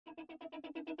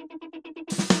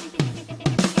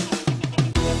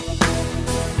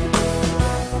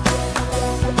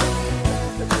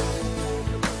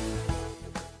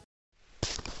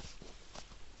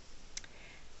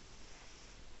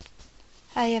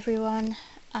Hi everyone,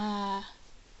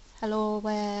 hello,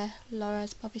 we're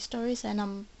Laura's Bobby Stories and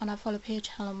I'm on our follow page.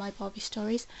 Hello my Bobby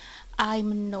Stories.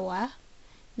 I'm Noah,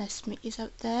 nice to meet you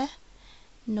out there.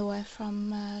 Noah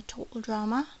from Total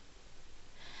Drama,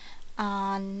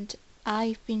 and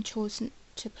I've been chosen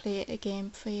to play a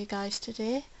game for you guys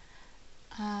today,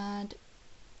 and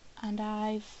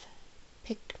I've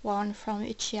picked one from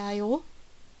itch.io,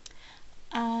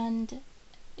 and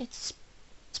it's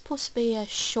supposed to be a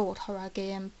short horror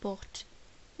game, but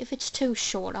if it's too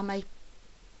short I might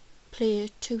play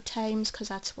it 2 times because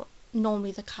that's what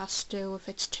normally the cast do if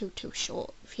it's too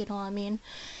short, if you know what I mean.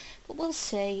 But we'll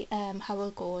see how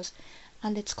it goes.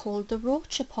 And it's called the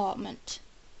Roach Apartment.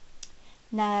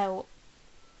 Now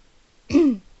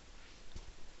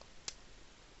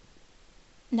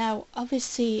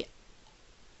obviously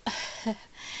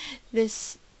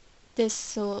this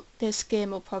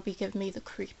game will probably give me the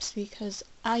creeps because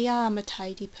I am a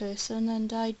tidy person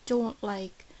and I don't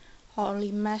like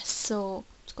hardly mess, so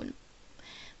it's going to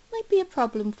might be a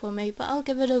problem for me, but I'll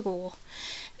give it a go.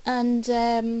 And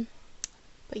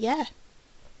but yeah,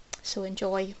 so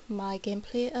enjoy my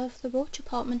gameplay of the Roach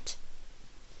Apartment.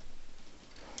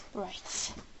 Right,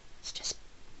 let's just,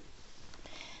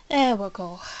 there we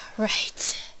go.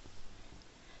 Right,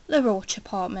 the Roach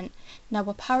Apartment. Now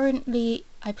apparently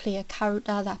I play a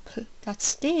character that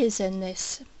stays in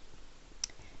this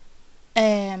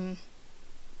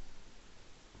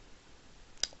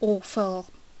awful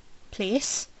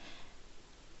place.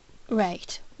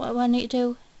 Right, what do I need to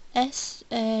do?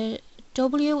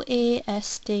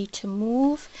 WASD to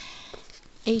move,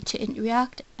 A to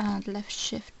interact, and left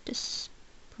shift to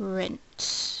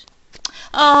sprint.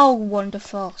 Oh,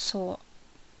 wonderful. So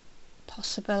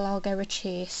possible I'll get a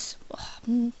chase.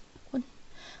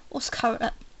 Us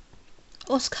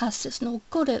cast is no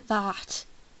good at that,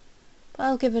 but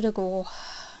I'll give it a go.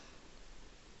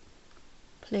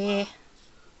 Play.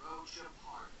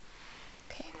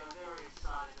 Okay. We are very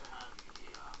excited to have you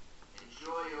here.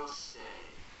 Enjoy your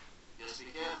stay. Just be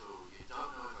careful, you don't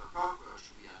know if a cockroach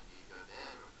will be underneath your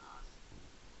bed or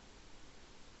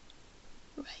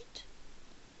not. Right.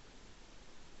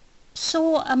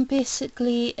 So I'm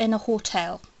basically in a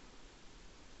hotel.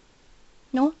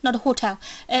 No, not a hotel.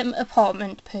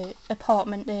 Apartment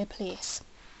place.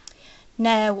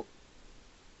 Now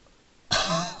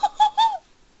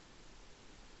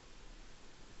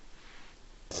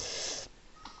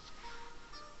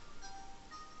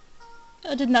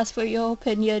I didn't ask for your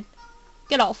opinion.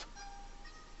 Get off.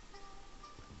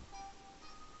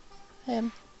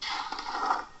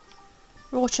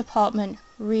 Roach Apartment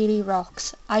really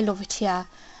rocks. I love it here.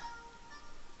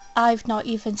 I've not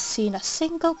even seen a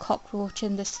single cockroach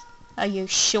in this. Are you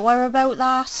sure about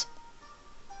that?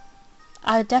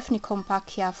 I'll definitely come back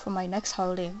here for my next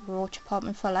holiday. Roach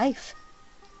Apartment for life.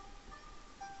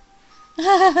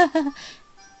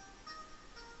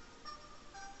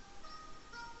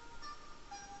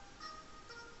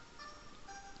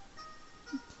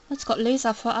 It's got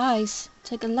laser for eyes.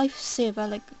 It's like a lifesaver,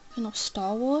 like, you know,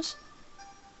 Star Wars.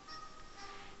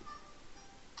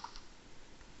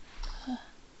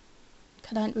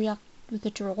 Can I react with the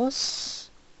drawers?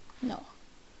 No.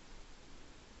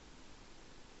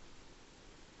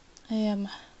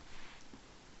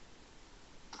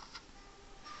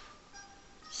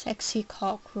 Sexy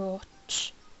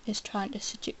cockroach is trying to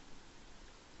seduce.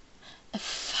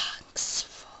 Thanks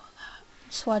for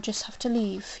that. So I just have to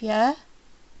leave, yeah?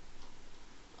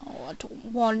 Oh, I don't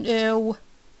want to.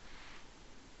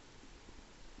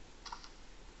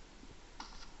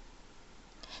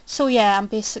 So yeah, I'm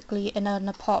basically in an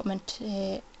apartment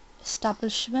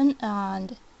establishment,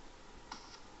 and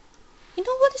you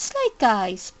know what it's like,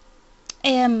 guys?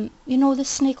 You know the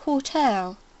Snake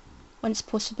Hotel, when it's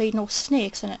supposed to be no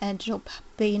snakes and it ended up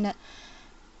being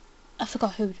I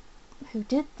forgot who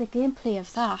did the gameplay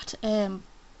of that.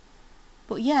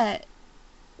 But yeah,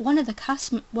 one of our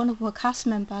cast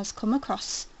members come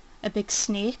across a big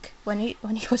snake when he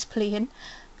was playing,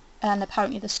 and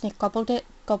apparently the snake gobbled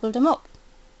him up.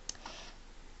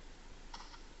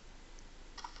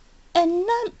 And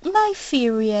my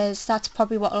theory is that's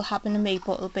probably what will happen to me,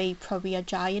 but it'll be probably a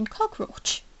giant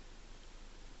cockroach.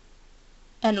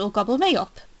 And it'll gobble me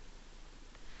up.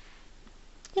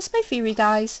 It's my theory,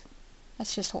 guys.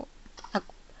 Let's just hope.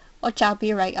 Watch out,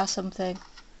 be right or something.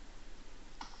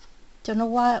 Don't know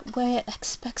where it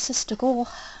expects us to go.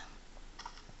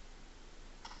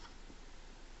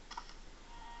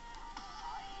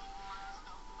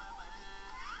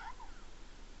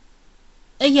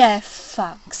 Yeah,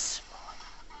 thanks.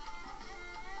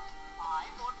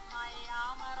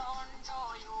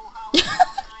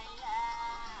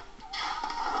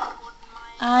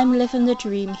 I'm living the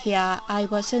dream here. I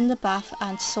was in the bath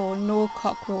and saw no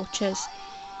cockroaches.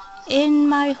 In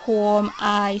my home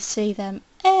I see them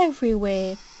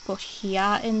everywhere, but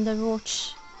here in the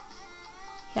Roach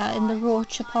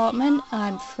apartment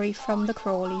I'm free from the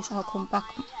crawlies. I'll come back.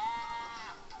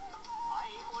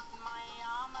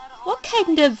 What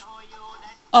kind of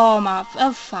armour?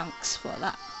 Oh, thanks for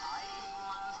that.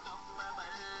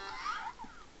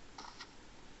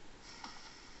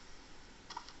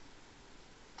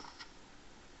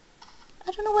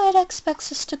 I don't know where it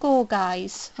expects us to go,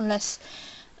 guys, unless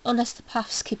the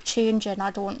paths keep changing.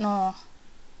 I don't know.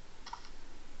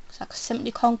 'Cause I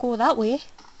simply can't go that way.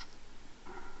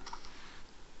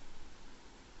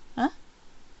 Huh?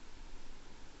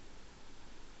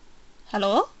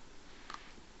 Hello?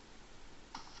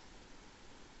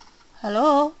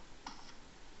 Hello?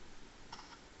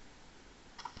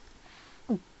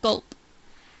 Gulp.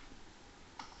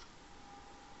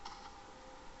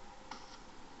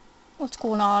 What's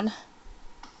going on?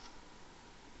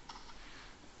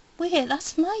 Wait,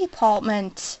 that's my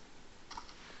apartment.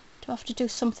 Do I have to do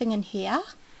something in here?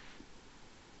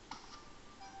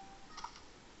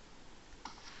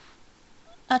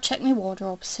 I'll check my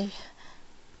wardrobe, see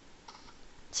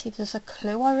if there's a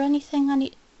clue or anything I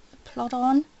need to plot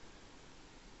on.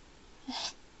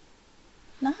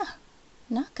 Nah,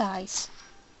 guys.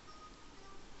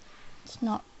 It's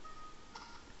not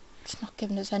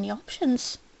giving us any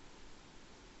options.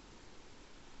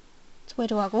 So where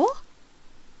do I go?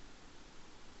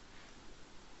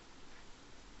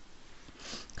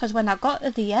 Because when I got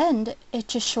to the end, it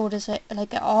just showed us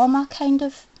like an armour kind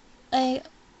of a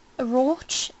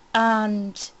roach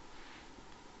and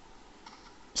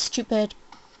stupid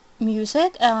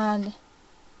music, and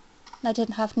I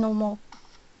didn't have no more.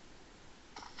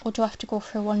 Or do I have to go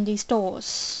through one of these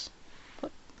doors?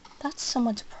 But that's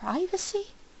someone's privacy.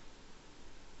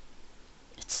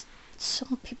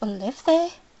 Some people live there.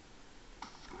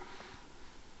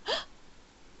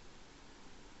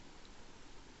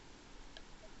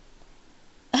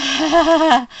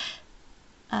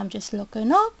 I'm just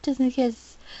looking up just in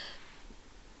case.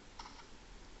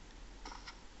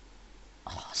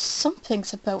 Oh,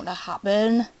 something's about to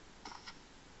happen.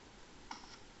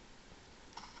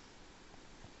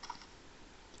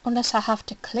 Unless I have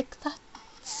to click that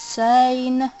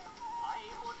sign.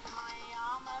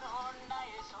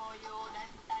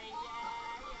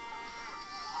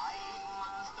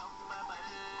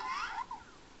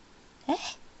 Eh?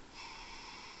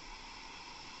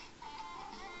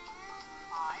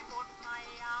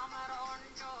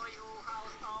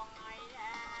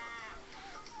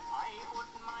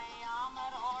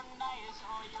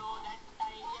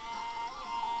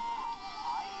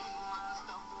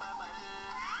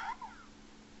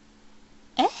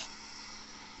 Eh?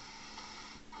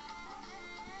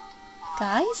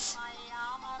 Guys?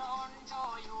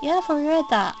 Yeah, I've already read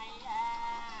that.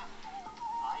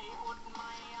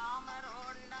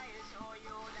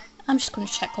 I'm just going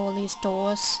to check all these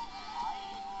doors.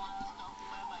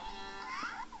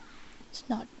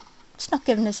 It's not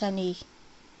giving us any.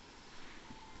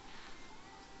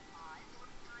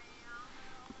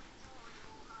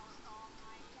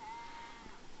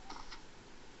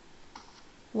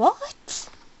 What?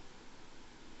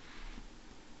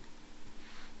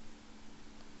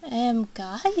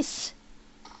 Guys,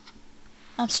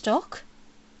 I'm stuck.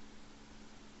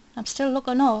 I'm still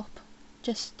looking up.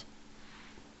 Just,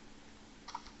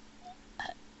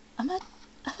 have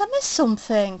I missed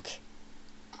something?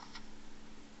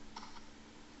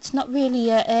 It's not really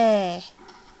a.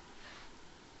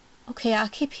 Okay, I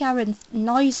keep hearing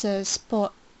noises,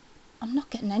 but I'm not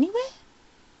getting anywhere.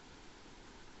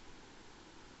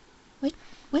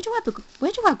 Where do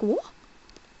I go?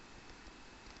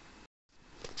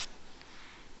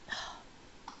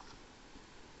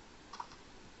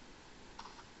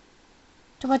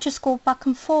 Do I just go back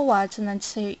and forwards and then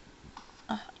say,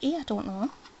 yeah, I don't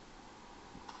know.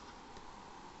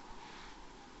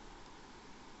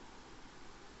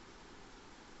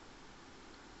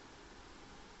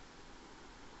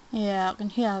 Yeah, I can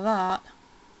hear that.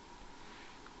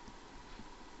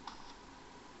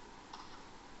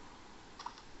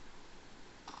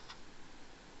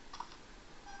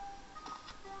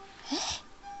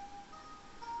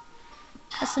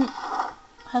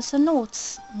 Has the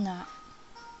notes? Nah.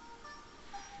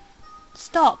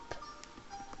 Stop!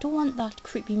 Don't want that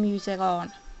creepy music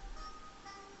on.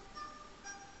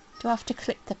 Do I have to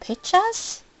click the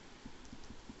pictures?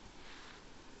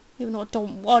 Even though I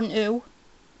don't want to.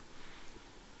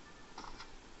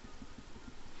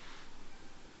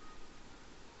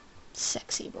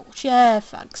 Sexy Roach. Yeah,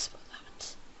 thanks for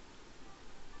that.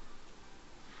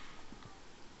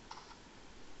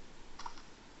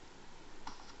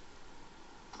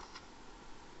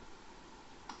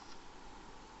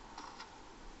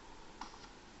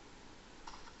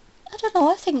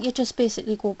 think you just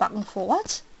basically go back and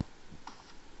forwards.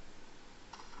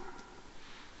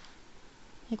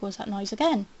 Here goes that noise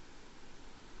again.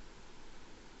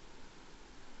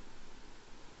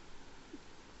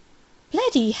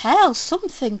 Bloody hell,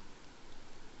 something.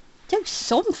 Do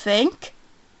something.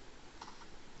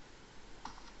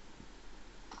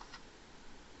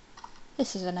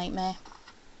 This is a nightmare.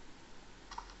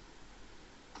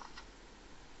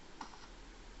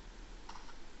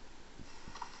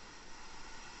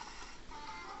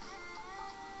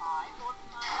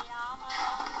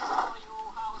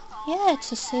 Yeah, it's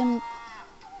the same.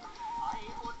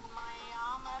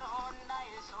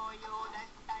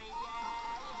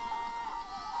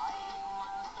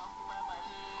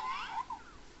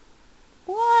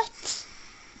 What?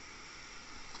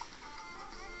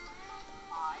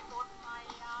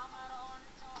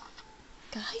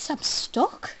 Guys, I'm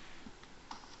stuck.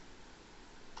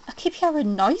 I keep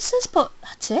hearing noises, but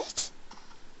that's it.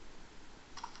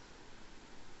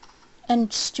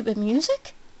 And stupid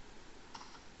music.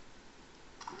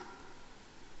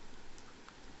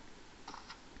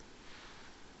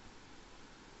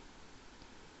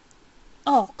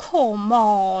 Oh, come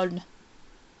on.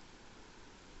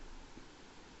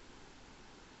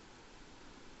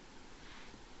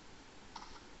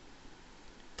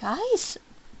 Guys.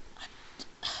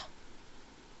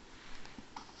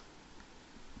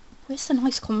 Where's the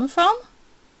noise coming from?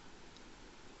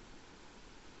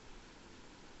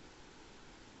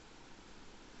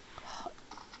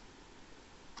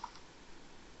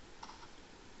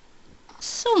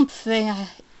 Something.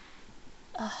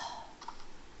 I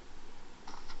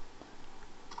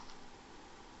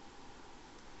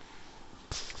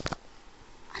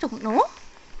don't know.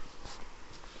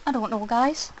 I don't know,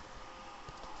 guys.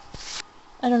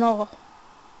 I don't know.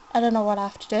 I don't know what I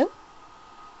have to do.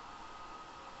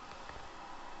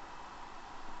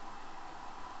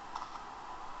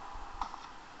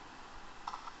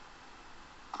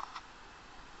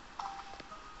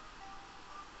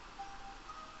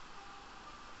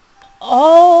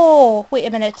 Oh, wait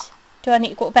a minute. Do I need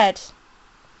to go to bed?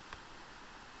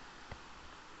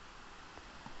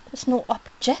 There's no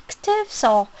objectives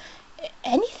or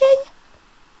anything?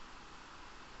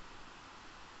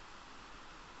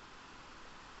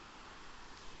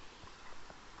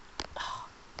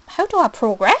 How do I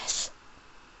progress?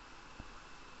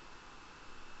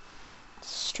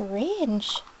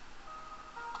 Strange.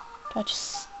 Do I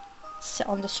just sit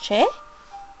on this chair?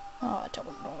 Oh, I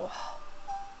don't know.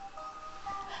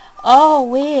 Oh,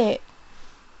 wait.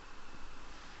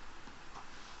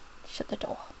 Shut the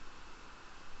door.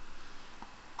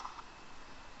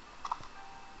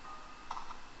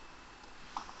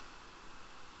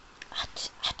 I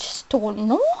just don't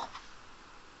know.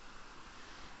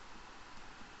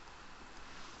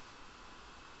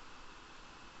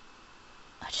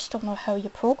 I just don't know how you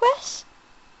progress.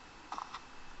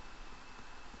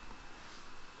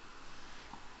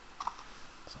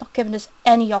 It's not giving us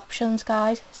any options,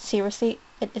 guys. Seriously,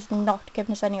 it is not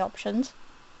giving us any options.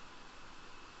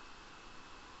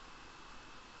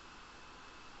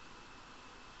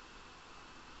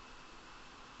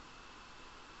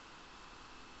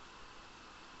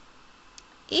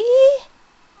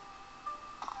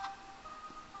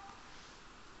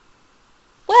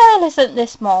 Well, isn't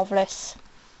this marvellous?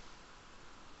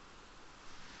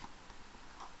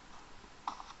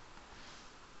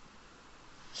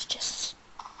 It's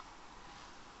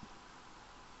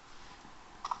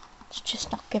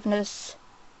just not giving us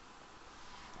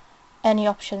any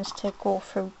options to go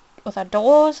through other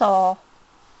doors, or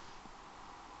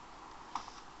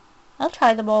I'll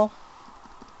try them all.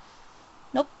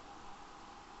 Nope.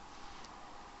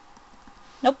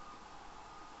 Nope.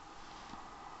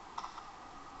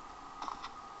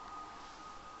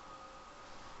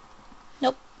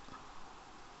 Nope.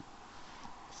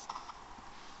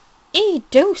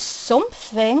 Do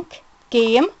something,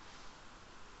 game.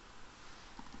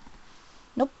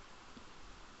 Nope.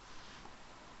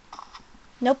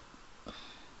 Nope.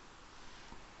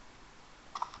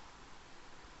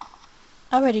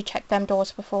 I already checked them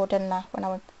doors before, didn't I? When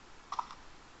I went.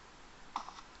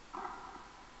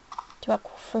 Do I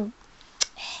go through?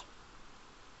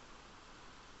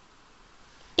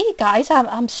 Hey guys,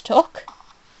 I'm stuck.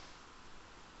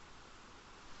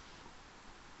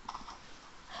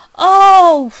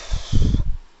 Oh.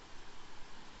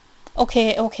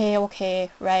 Okay.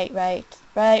 Right.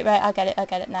 I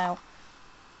get it now.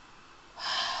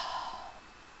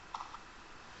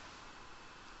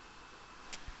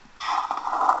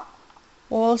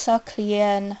 Walls are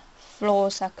clean,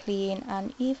 floors are clean,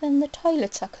 and even the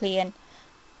toilets are clean.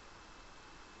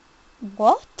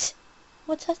 What?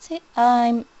 What's that say?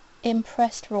 I'm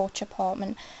impressed, Roach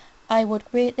apartment. I would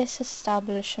rate this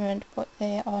establishment, but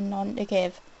there are none to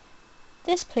give.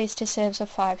 This place deserves a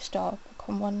 5-star.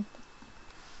 Become one.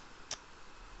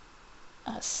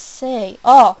 I see.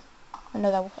 Oh,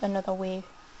 another way.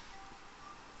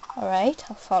 All right,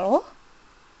 I'll follow.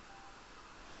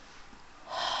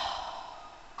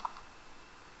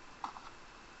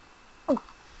 Oh,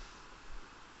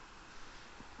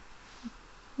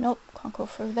 nope, can't go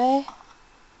through there.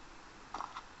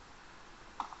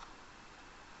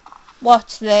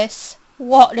 What's this?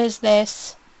 What is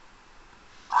this?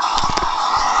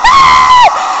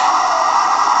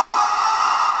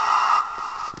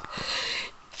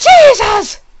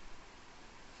 Jesus!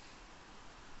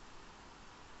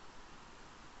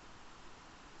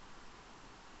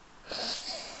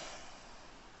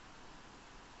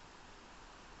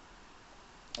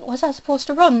 Was I supposed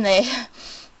to run there?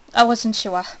 I wasn't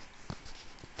sure.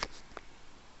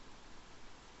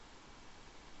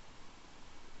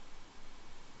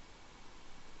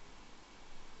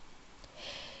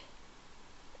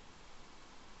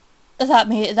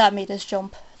 That made us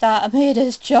jump. That made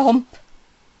us jump.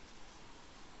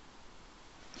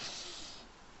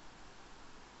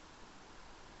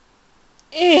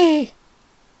 Eh.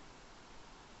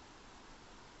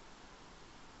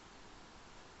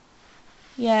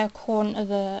 Yeah, according to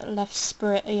the left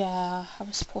sprint. Yeah, I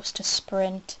was supposed to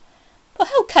sprint. But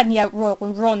how can you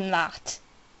run that?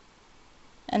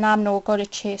 And I'm not good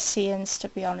at chase scenes, to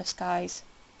be honest, guys.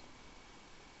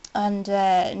 And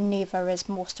neither is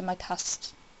most of my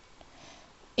cast.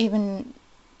 Even,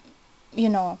 you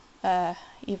know,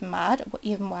 even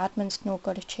Madman's no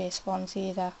good at chase ones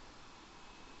either.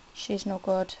 She's no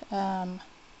good.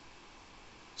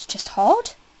 It's just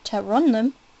hard to run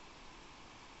them.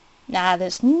 Nah,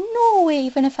 there's no way,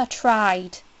 even if I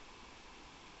tried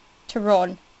to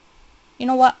run. You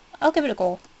know what? I'll give it a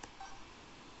go.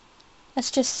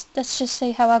 Let's just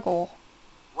see how I go.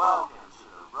 Welcome to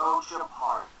the Roach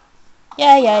apartment.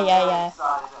 Yeah.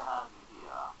 Excited to have you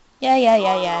here. Yeah.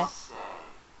 Enjoy your stay.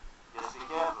 Just be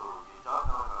careful. You don't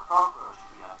know if a cockroach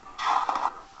will be happening there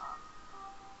or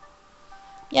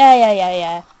not.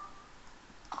 Yeah.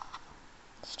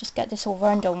 Let's just get this over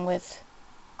and done with.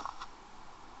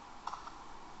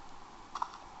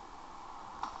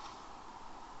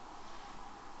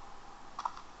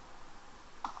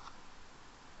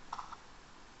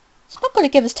 It's not going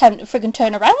to give us time to friggin'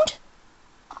 turn around.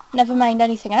 Never mind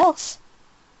anything else.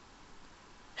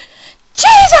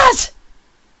 Jesus!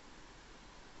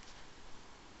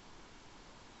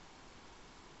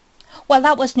 Well,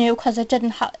 that was new because I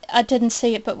didn't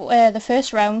see it, but the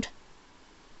first round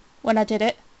when I did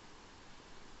it.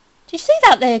 Do you see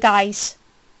that there, guys?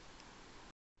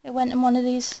 It went in one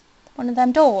of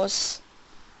them doors.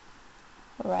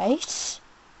 Right.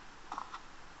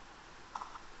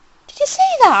 Did you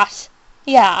see that?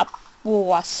 Yeah.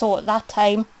 Oh, I saw it that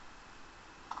time.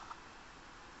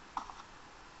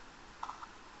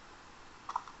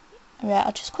 Right,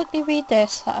 I'll just quickly read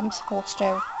this that I'm supposed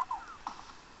to.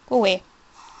 Go away.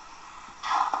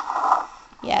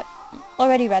 Yep.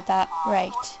 Already read that.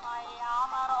 Right.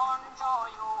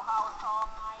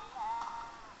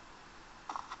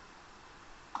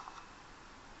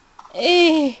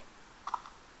 Eh.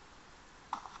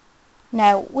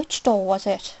 Now, which door was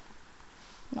it?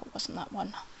 No, it wasn't that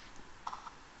one.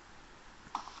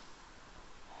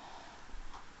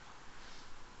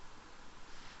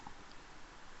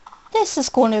 This is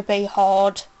going to be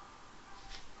hard.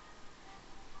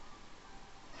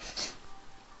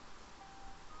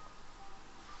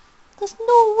 There's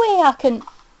no way I can...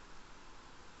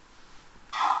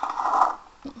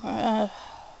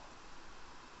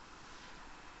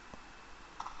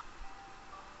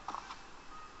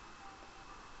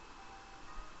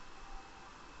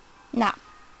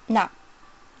 Nah.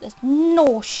 There's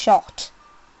no shot.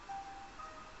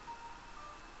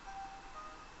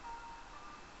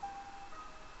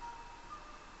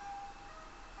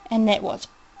 And it was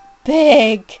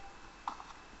big.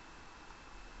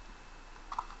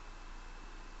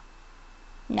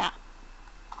 Nah.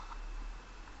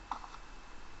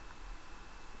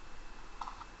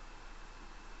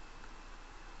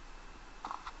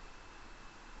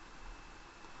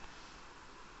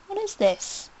 What is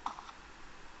this?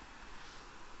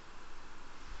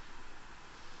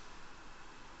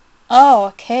 Oh,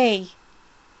 okay.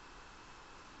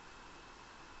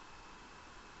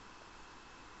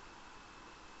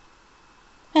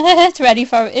 It's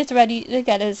ready to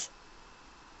get us.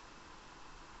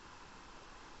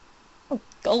 Oh,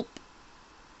 gulp.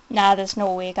 Nah, there's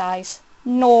no way, guys.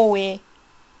 No way.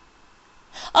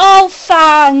 Oh,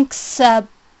 thanks.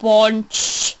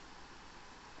 bunch.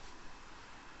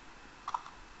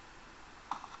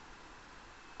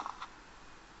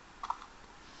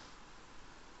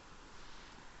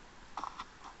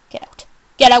 Get out.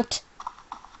 Get out.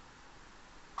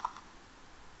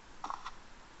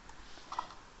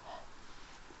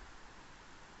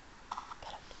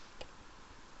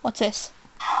 What's this?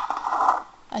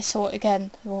 I saw it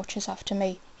again. The Roach is after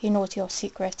me. He knows your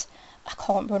secret. I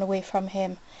can't run away from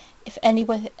him. If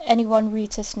anyone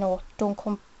reads this note, don't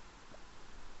come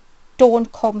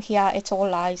here. It's all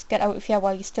lies. Get out of here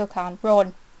while you still can.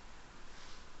 Run.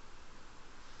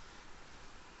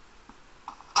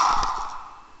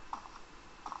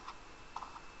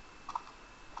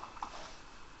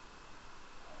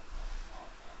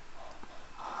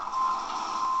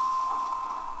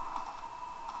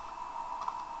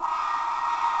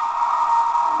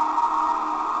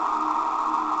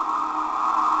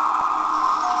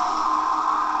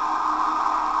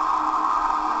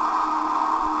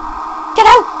 Get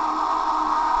out!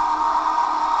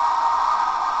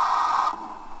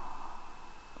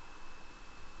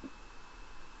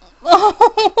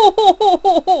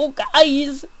 Oh,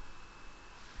 guys!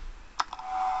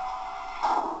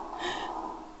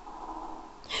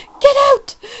 Get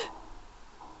out!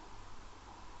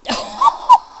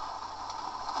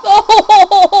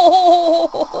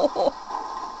 Oh!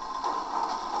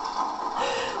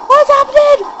 What's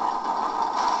happening?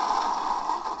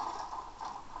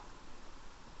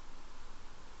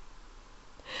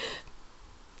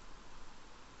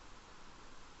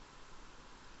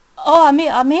 Oh, I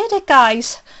made it,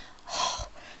 guys.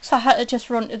 So I had to just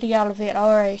run to the elevator.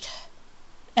 Alright.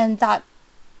 And that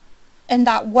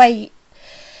way.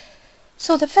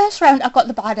 So the first round I got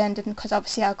the bad ending because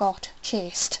obviously I got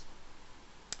chased.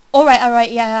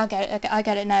 Alright, yeah, I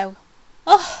get it now.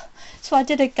 Oh, so I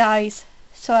did it, guys.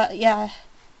 So yeah.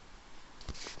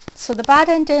 So the bad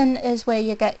ending is where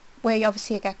you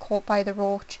obviously get caught by the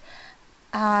Roach,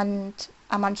 and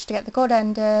I managed to get the good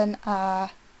ending to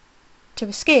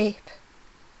escape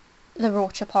the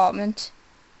Roach apartment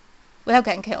without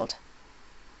getting killed.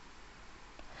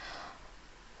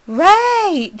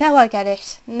 Right, now I get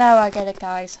it. Now I get it,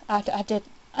 guys. I did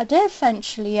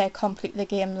eventually complete the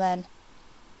game then.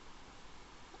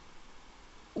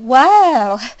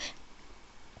 Well,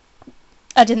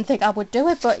 I didn't think I would do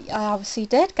it, but I obviously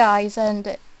did, guys, and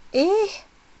but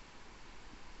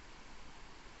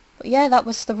yeah, that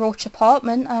was the Roach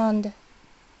apartment, and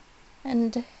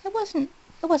it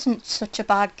wasn't such a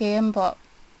bad game, but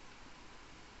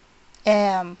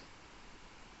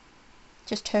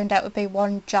just turned out to be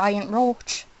one giant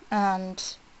roach,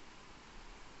 and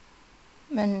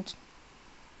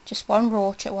just one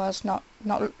roach it was, not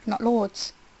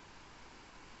loads.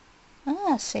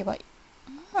 See what.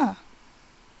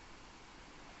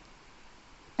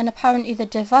 And apparently the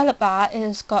developer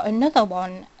has got another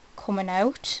one coming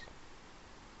out,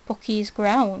 Bucky's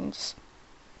Grounds.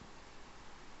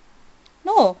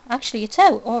 No, actually it's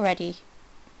out already.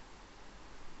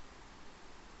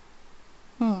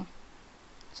 So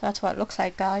that's what it looks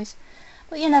like, guys.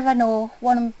 But you never know.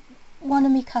 One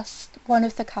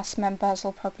of the cast members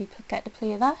will probably get to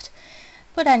play that.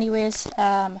 But anyways,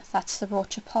 that's the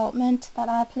Roach apartment that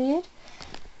I played,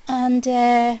 and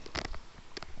and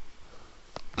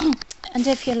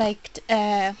if you liked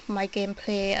my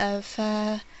gameplay of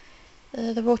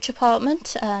the Roach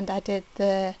apartment, and I did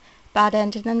the bad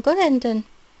ending and good ending,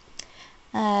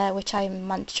 which I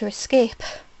managed to escape,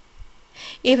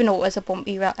 even though it was a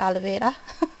bumpy elevator.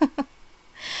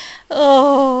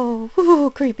 Oh, ooh,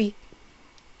 creepy.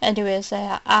 Anyways,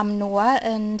 I'm Noah,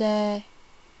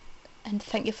 and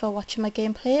thank you for watching my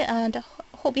gameplay, and I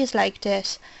hope you liked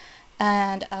it,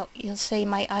 and you'll see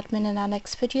my admin in our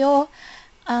next video,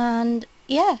 and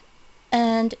yeah,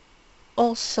 and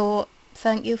also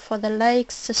thank you for the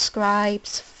likes,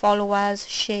 subscribes, followers.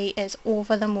 She is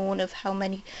over the moon of how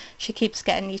many she keeps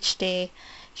getting each day,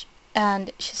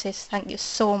 and she says thank you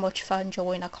so much for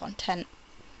enjoying our content,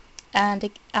 and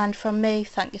from me,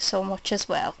 thank you so much as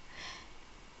well.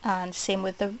 And same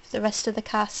with the rest of the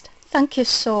cast. Thank you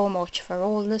so much for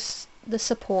all the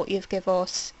support you've given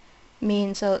us.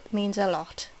 Means a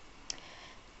lot.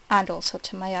 And also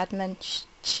to my admin,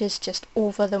 she's just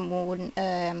over the moon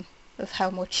of how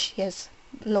much she has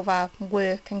love our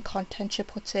work and content she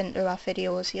puts into our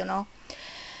videos, you know.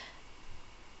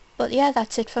 But yeah,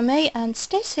 that's it for me, and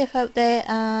stay safe out there,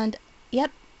 and yep,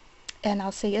 and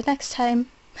I'll see you next time.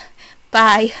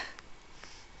 Bye.